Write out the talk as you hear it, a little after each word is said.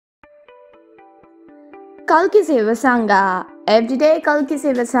Kalki Seva Sangha. Every day, Kalki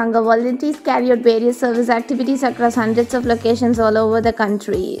Seva Sangha volunteers carry out various service activities across hundreds of locations all over the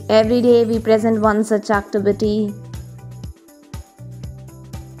country. Every day, we present one such activity.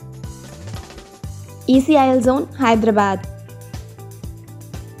 ECIL Zone, Hyderabad.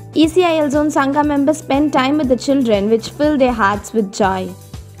 ECIL Zone Sangha members spend time with the children, which fill their hearts with joy.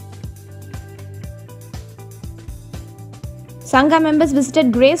 Sangha members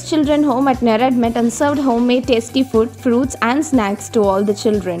visited Grace Children Home at enlightenment and served homemade tasty food, fruits and snacks to all the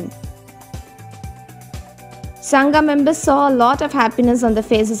children. Sangha members saw a lot of happiness on the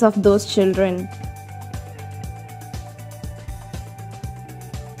faces of those children.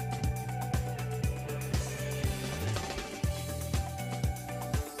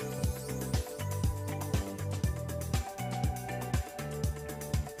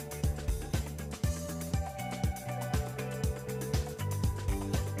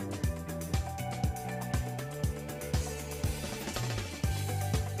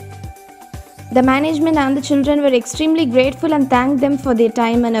 The management and the children were extremely grateful and thanked them for their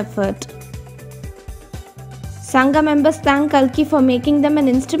time and effort. Sangha members thanked Kalki for making them an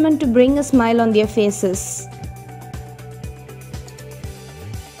instrument to bring a smile on their faces.